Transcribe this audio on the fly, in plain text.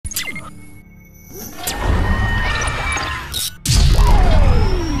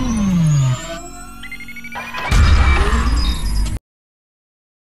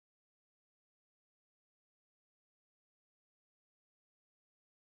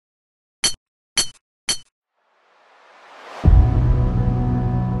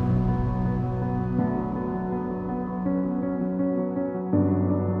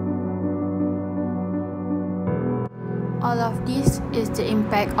all of this is the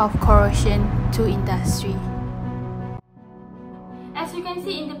impact of corrosion to industry. As you can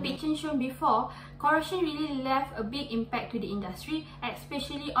see in the picture shown before, corrosion really left a big impact to the industry,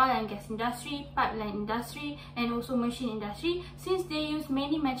 especially oil and gas industry, pipeline industry, and also machine industry, since they use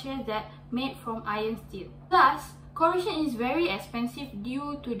many materials that made from iron steel. Plus, corrosion is very expensive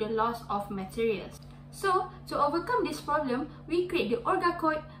due to the loss of materials. So, to overcome this problem, we create the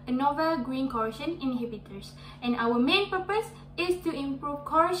OrgaCoat, a novel green corrosion inhibitors. And our main purpose is to improve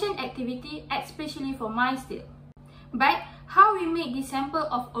corrosion activity, especially for mild steel. But how we make this sample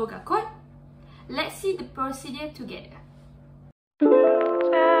of OrgaCoat? Let's see the procedure together.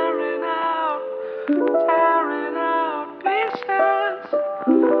 Tearing out pieces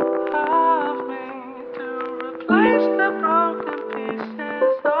of me to replace the broken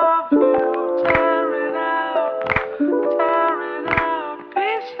pieces of you. Tearing out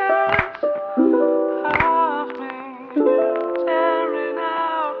pieces of me. Tearing out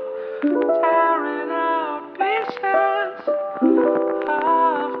pieces of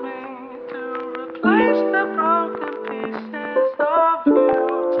me to replace the broken pieces of you.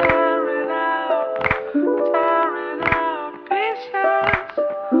 Tearing out pieces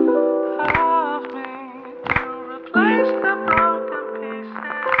of me to replace the broken pieces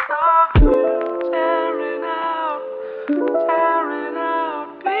of you. Tearing out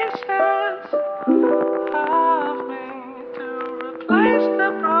pieces of me to replace the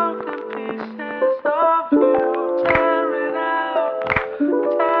broken pieces of you. Tearing out.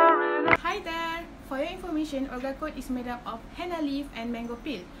 Hi there! For your information, OrgaCoat is made up of henna leaf and mango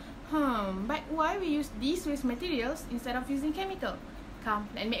peel. But why we use these waste materials instead of using chemical? Come,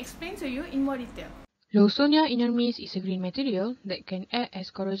 let me explain to you in more detail. Lawsonia inermis is a green material that can act as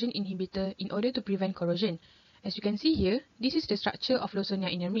corrosion inhibitor in order to prevent corrosion. As you can see here, this is the structure of Lawsonia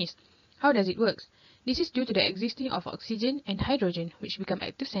inermis. How does it work? This is due to the existing of oxygen and hydrogen, which become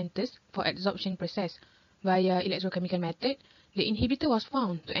active centers for adsorption process. Via electrochemical method, the inhibitor was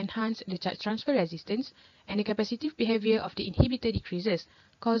found to enhance the charge transfer resistance, and the capacitive behavior of the inhibitor decreases,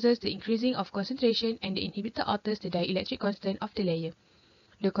 causes the increasing of concentration, and the inhibitor alters the dielectric constant of the layer.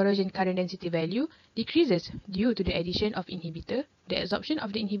 The corrosion current density value decreases due to the addition of inhibitor. The adsorption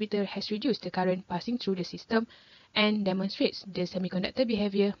of the inhibitor has reduced the current passing through the system and demonstrates the semiconductor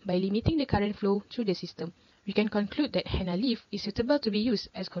behavior by limiting the current flow through the system. We can conclude that henna leaf is suitable to be used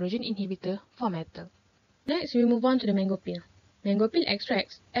as corrosion inhibitor for metal. Next, we move on to the mango peel. Mango peel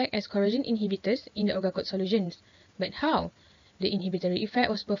extracts act as corrosion inhibitors in the OrgaCoat solutions. But how? The inhibitory effect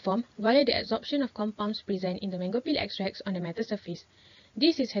was performed via the adsorption of compounds present in the mango peel extracts on the metal surface.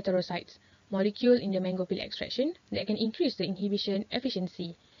 This is heterocytes, molecule in the mango peel extraction that can increase the inhibition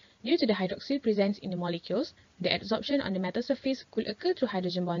efficiency. Due to the hydroxyl presence in the molecules, the adsorption on the metal surface could occur through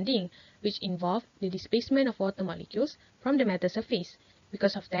hydrogen bonding, which involve the displacement of water molecules from the metal surface.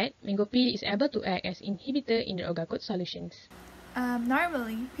 Because of that, mango peel is able to act as inhibitor in the OrgaCoat solutions.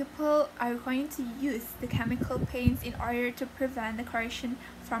 Normally, people are going to use the chemical paints in order to prevent the corrosion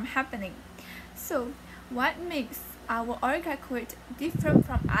from happening. So, what makes our OrgaCoat different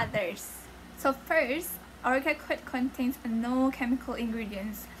from others? So first, OrgaCoat contains no chemical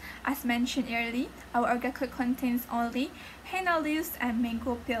ingredients. As mentioned earlier, our OrgaCoat contains only henna leaves and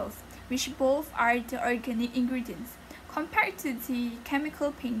mango peels, which both are the organic ingredients. Compared to the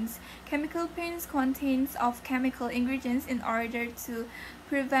chemical paints contains of chemical ingredients in order to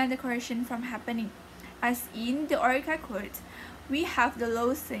prevent the corrosion from happening. As in the OrgaCoat, we have the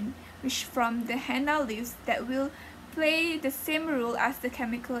lawson, which from the henna leaves that will play the same role as the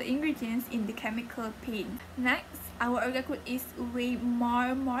chemical ingredients in the chemical paint. Next, our OrgaCoat is way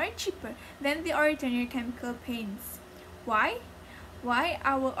more cheaper than the ordinary chemical paints. Why? Why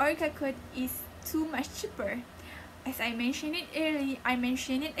our OrgaCoat is too much cheaper? As I mentioned it earlier, I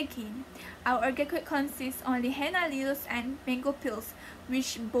mention it again. Our OrgaCoat consists only henna leaves and mango peels,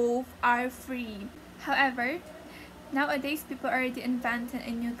 which both are free. However, nowadays people already invented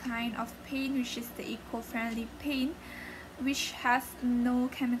a new kind of paint, which is the eco-friendly paint, which has no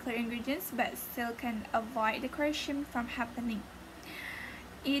chemical ingredients but still can avoid the corrosion from happening.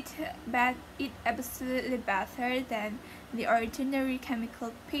 It absolutely better than the ordinary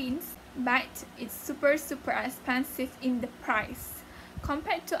chemical paints, but it's super expensive in the price.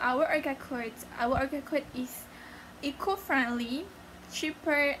 Compared to our OrgaCoat is eco-friendly,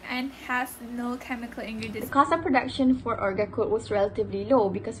 cheaper, and has no chemical ingredients. The cost of production for OrgaCoat was relatively low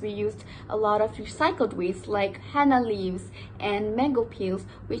because we used a lot of recycled waste like henna leaves and mango peels,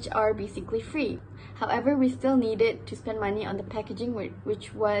 which are basically free. However, we still needed to spend money on the packaging,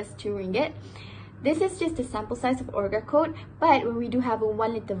 which was 2 ringgit. This is just a sample size of OrgaCoat, but when we do have a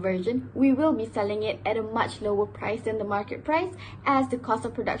 1 liter version, we will be selling it at a much lower price than the market price as the cost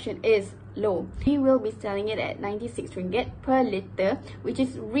of production is low. We will be selling it at 96 ringgit per liter, which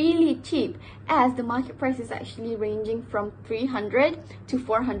is really cheap as the market price is actually ranging from 300 to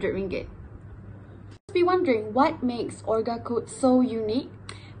 400 ringgit. You must be wondering what makes OrgaCoat so unique.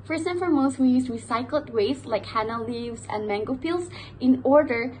 First and foremost, we use recycled waste like henna leaves and mango peels in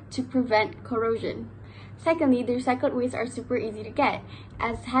order to prevent corrosion. Secondly, the recycled waste are super easy to get,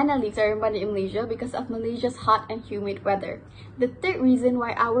 as henna leaves are abundant in Malaysia because of Malaysia's hot and humid weather. The third reason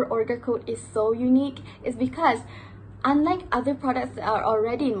why our OrgaCoat is so unique is because unlike other products that are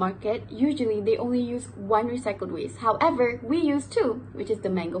already in market, usually they only use 1 recycled waste. However, we use 2, which is the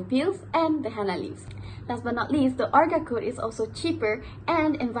mango peels and the henna leaves. Last but not least, the OrgaCoat is also cheaper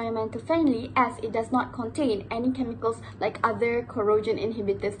and environmental friendly as it does not contain any chemicals like other corrosion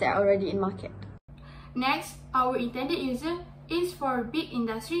inhibitors that are already in market. Next, our intended user is for big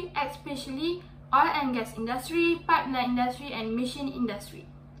industry, especially oil and gas industry, pipeline industry and machine industry.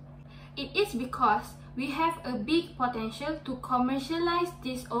 It is because we have a big potential to commercialize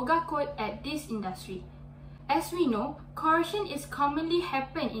this OrgaCoat at this industry. As we know, corrosion is commonly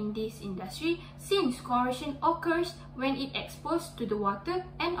happen in this industry since corrosion occurs when it exposed to the water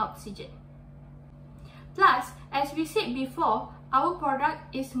and oxygen. Plus, as we said before, our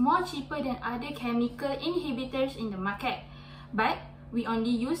product is more cheaper than other chemical inhibitors in the market, but we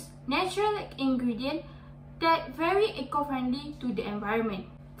only use natural ingredient that very eco-friendly to the environment.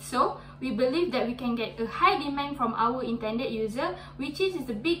 So, we believe that we can get a high demand from our intended user, which is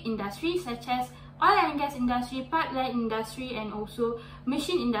the big industry such as oil and gas industry, pipeline industry and also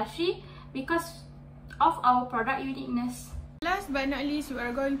machine industry because of our product uniqueness. Last but not least, we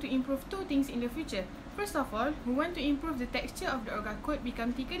are going to improve 2 things in the future. First of all, we want to improve the texture of the OrgaCoat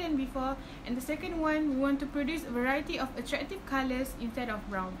become thicker than before, and the second one, we want to produce a variety of attractive colors instead of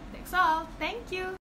brown. That's all. Thank you!